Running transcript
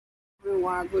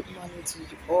everyone. Good morning to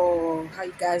you all. How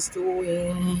you guys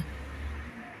doing?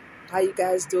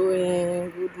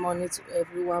 Good morning to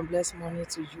everyone. Blessed morning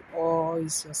to you all.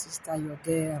 It's your sister, your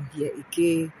girl. I'm here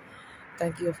again.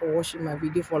 Thank you for watching my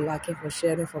video, for liking, for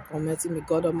sharing, for commenting. May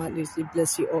God Almighty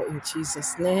bless you all in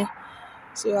Jesus' name.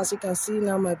 So as you can see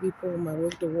now, my people, on my way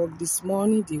to work this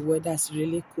morning, the weather is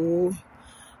really cool.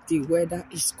 The weather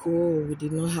is cool. We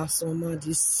did not have summer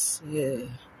this year.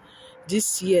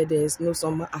 This year there is no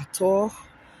summer at all.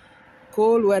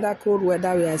 Cold weather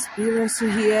we are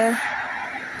experiencing here.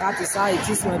 That is how it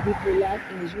is, my people, life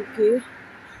in UK.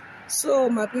 So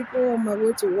my people, on my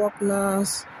way to work now.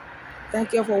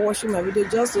 Thank you for watching my video.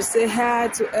 Just to say hi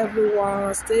to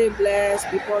everyone. Stay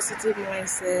blessed. Be positive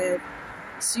mindset.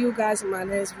 See you guys in my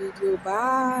next video.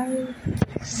 Bye.